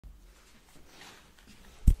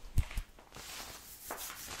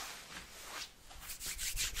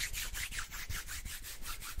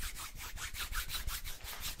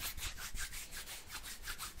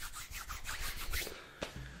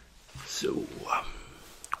welcome,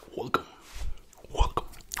 welcome, welcome,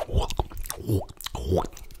 welcome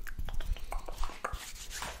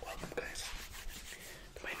guys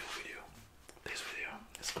to my new video. This video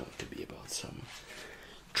is going to be about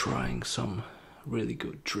trying some really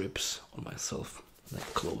good drips on myself,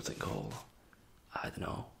 like clothing haul, I don't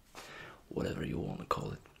know, whatever you want to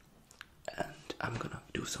call it. And I'm gonna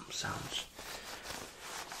do some sounds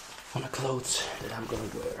on the clothes that I'm gonna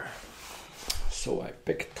wear. So I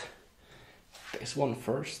picked this one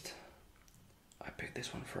first.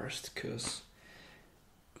 Because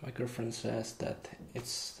my girlfriend says that it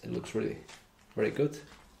looks really very good.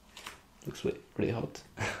 Looks really hot.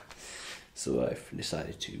 So I've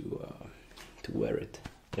decided to wear it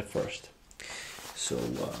at first. So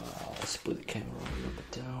let's put the camera a little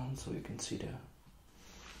bit down so you can see the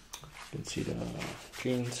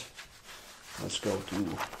jeans. Let's go to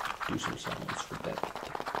do some sounds with that.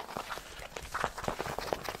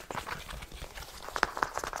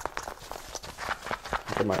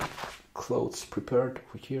 I got my clothes prepared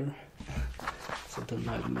over here, so don't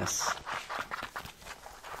make a mess.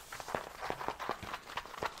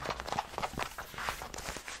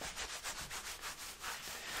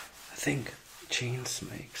 I think jeans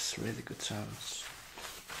makes really good sounds.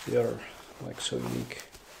 They are like so unique.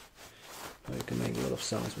 You can make a lot of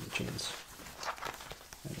sounds with the jeans,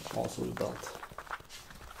 and also the belt.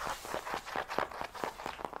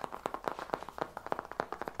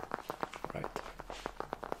 Right.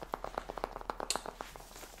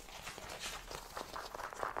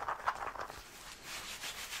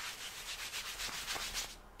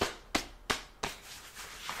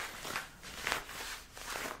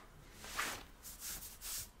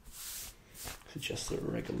 It's just a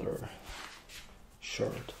regular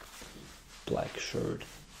shirt. Black shirt.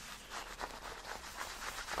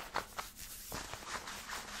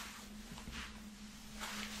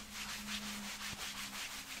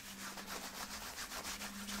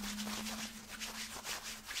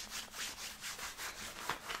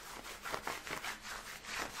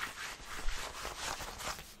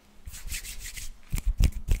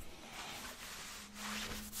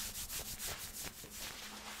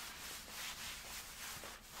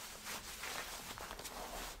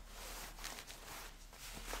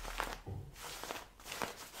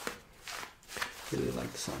 Really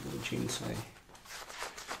like the sound of the jeans.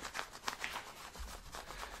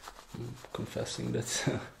 I'm confessing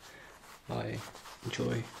that I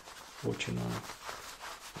enjoy watching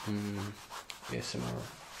ASMR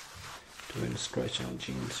doing stretch on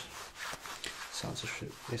jeans. Sounds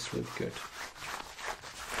is really good.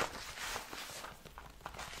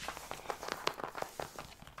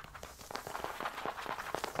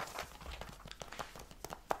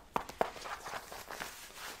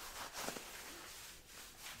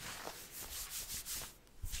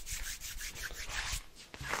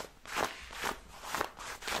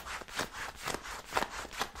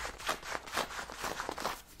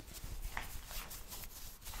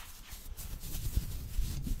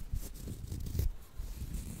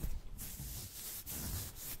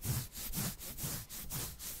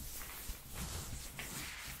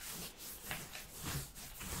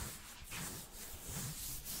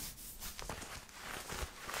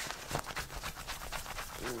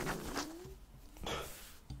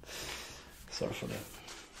 Sorry for that.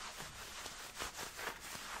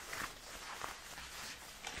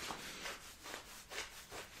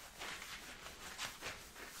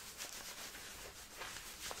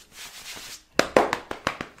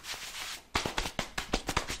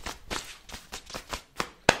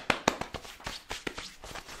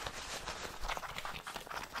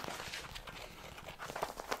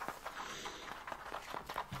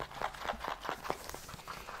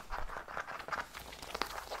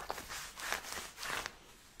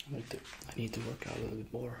 I need to work out a little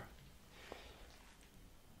bit more.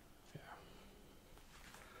 Yeah.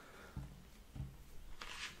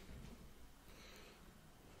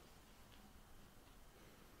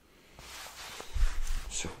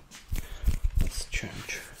 So let's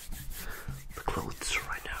change the clothes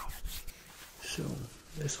right now. So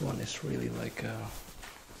this one is really like a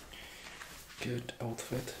good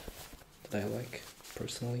outfit that I like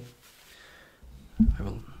personally. I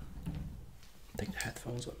will take the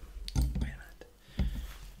headphones on. Wait a minute.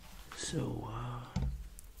 So,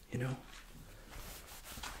 you know,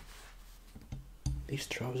 these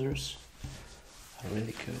trousers are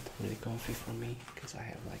really good, really comfy for me, because I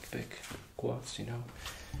have like big quads, you know.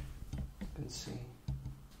 You can see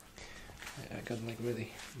I got like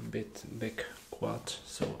really big quad,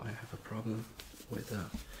 so I have a problem with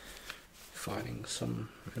finding some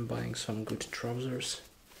and buying some good trousers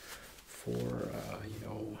for you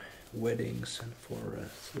know, weddings and for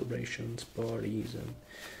celebrations, parties, and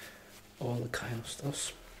all the kind of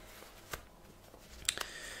stuff.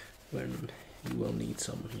 When you will need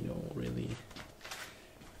some, you know, really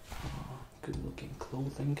good-looking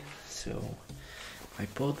clothing. So I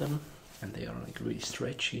bought them, and they are like really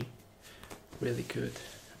stretchy, really good,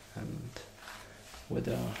 and with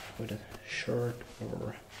a shirt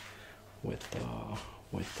or with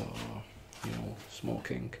you know,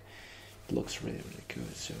 smoking, it looks really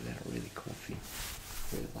good. So they're really comfy.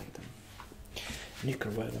 Really like them. And you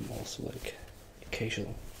can wear them also like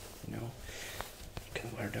casual, you know. You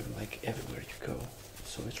can wear them like everywhere you go.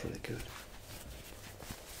 So it's really good.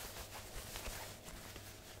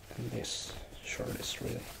 And this shirt is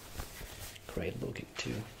really great looking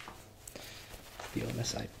too. To be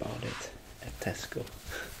honest, I bought it at Tascam.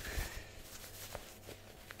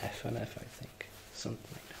 F&F, I think,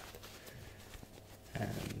 something like that.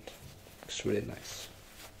 And it's really nice.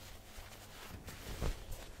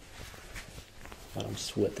 But I'm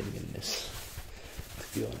sweating in this.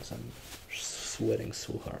 To be honest, I'm sweating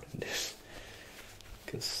so hard in this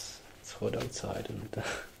because it's hot outside, and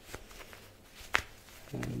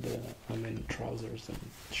I'm in trousers and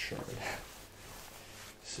shirt.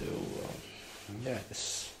 So yeah,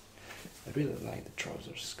 I really like the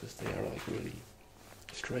trousers because they are like really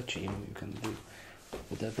stretchy. You know, you can do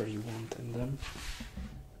whatever you want in them.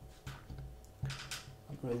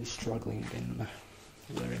 I'm really struggling in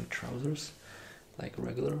wearing trousers like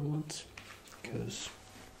regular ones because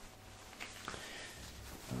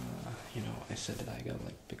you know, I said that I got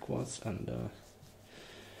like big quads, and the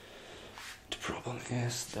problem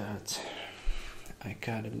is that I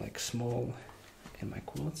got it like small in my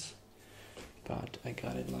quads, but I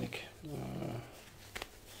got it like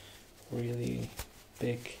really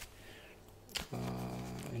big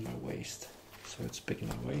in my waist. So it's big in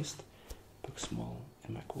my waist, but small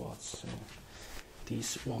in my quads. So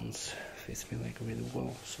these ones fit me like really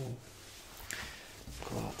well. So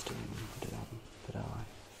glad that I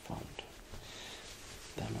found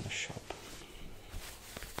them in a shop.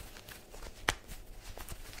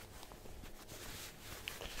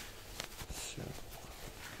 So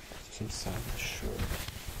it's inside the shirt.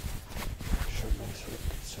 Shirt makes really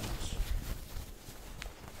good sounds.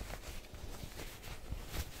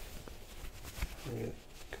 Really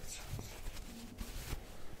good sounds.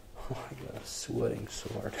 Oh my god, I'm sweating so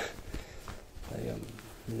hard. I am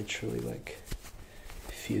literally like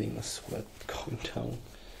feeling the sweat going down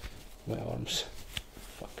my arms.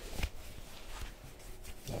 Fuck.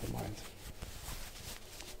 Never mind.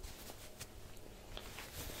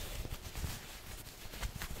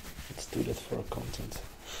 Let's do that for content.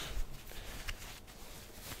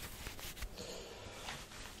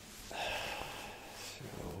 So,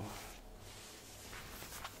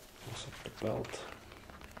 also the belt.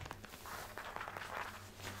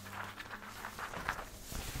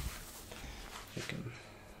 You can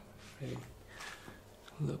really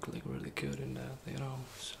look like really good in that, you know,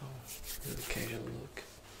 so really casual look.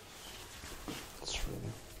 It's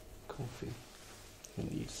really comfy in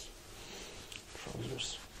these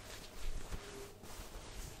trousers.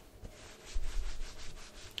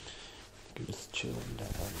 You can just chill in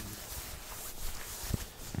that and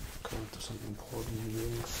go to some important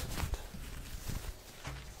meetings and stuff.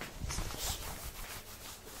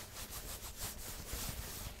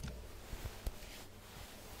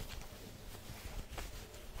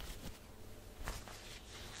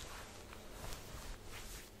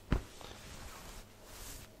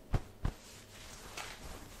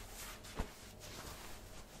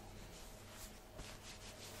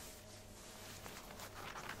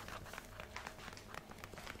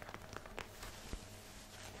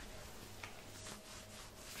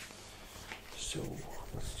 So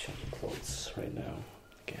let's check the clothes right now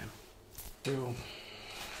again. So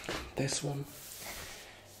this one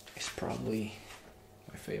is probably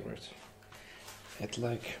my favorite. It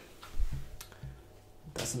like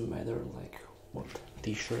doesn't matter like what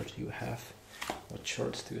t-shirt you have, what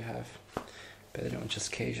shirts do you have, but you know,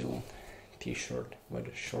 just casual t-shirt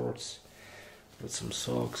with shorts, with some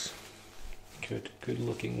socks, good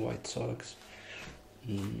looking white socks.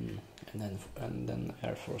 And then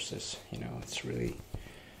Air Forces, you know, it's really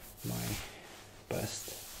my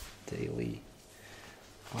best daily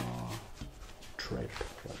trip,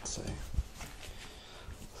 let's say.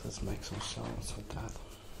 Let's make some sounds with that.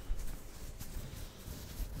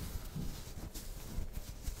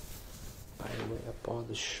 By the way, I bought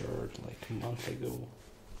this shirt like a month ago,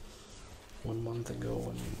 1 month ago,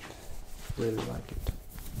 and really like it.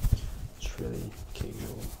 It's really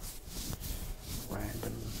casual,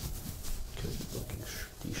 random, good looking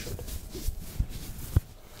t-shirt.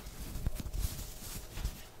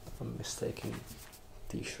 mistaking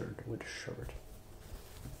t-shirt with a shirt.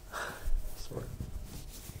 Sorry.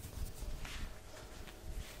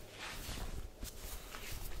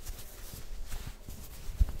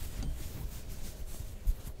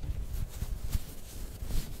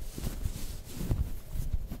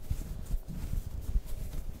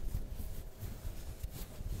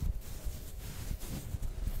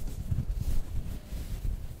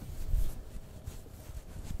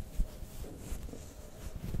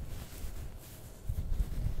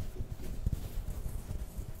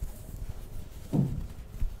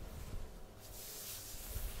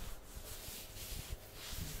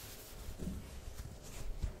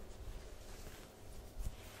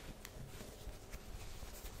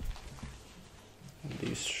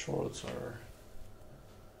 These shorts are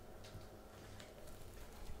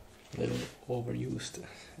a little overused,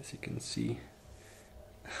 as you can see.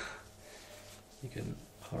 You can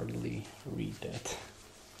hardly read that.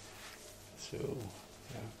 So,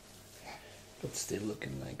 yeah, but still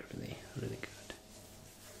looking like really, really good.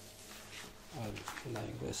 I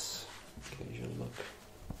like this casual look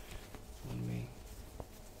on me.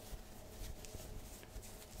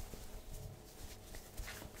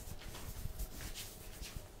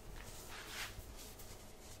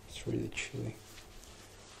 It's really chilly,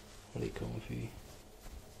 really comfy.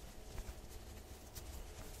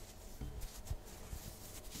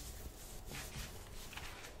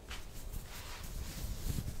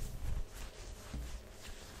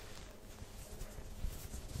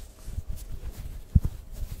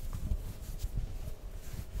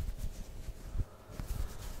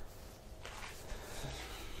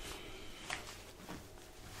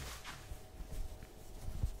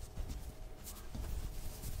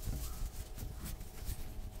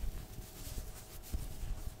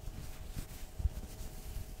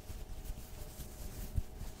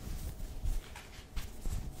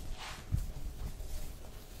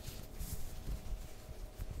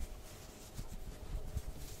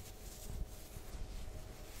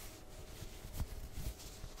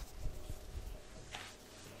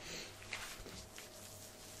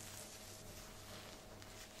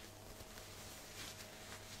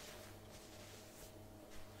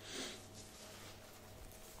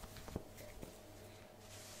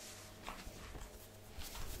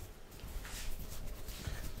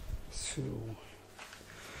 So,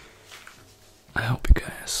 I hope you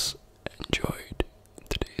guys enjoyed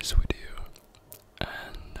today's video,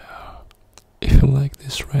 and if you like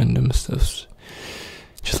this random stuff,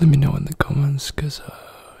 just let me know in the comments, because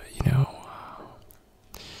you know,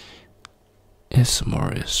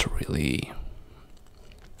 ASMR is really,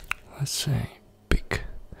 let's say, big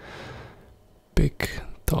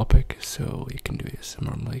topic, so you can do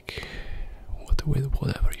ASMR like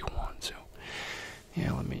whatever you want. So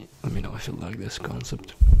yeah, let me know if you like this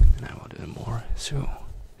concept, and I will do it more. So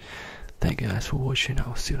thank you guys for watching.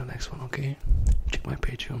 I'll see you in the next one. Okay, check my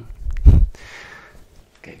Patreon.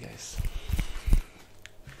 Okay guys.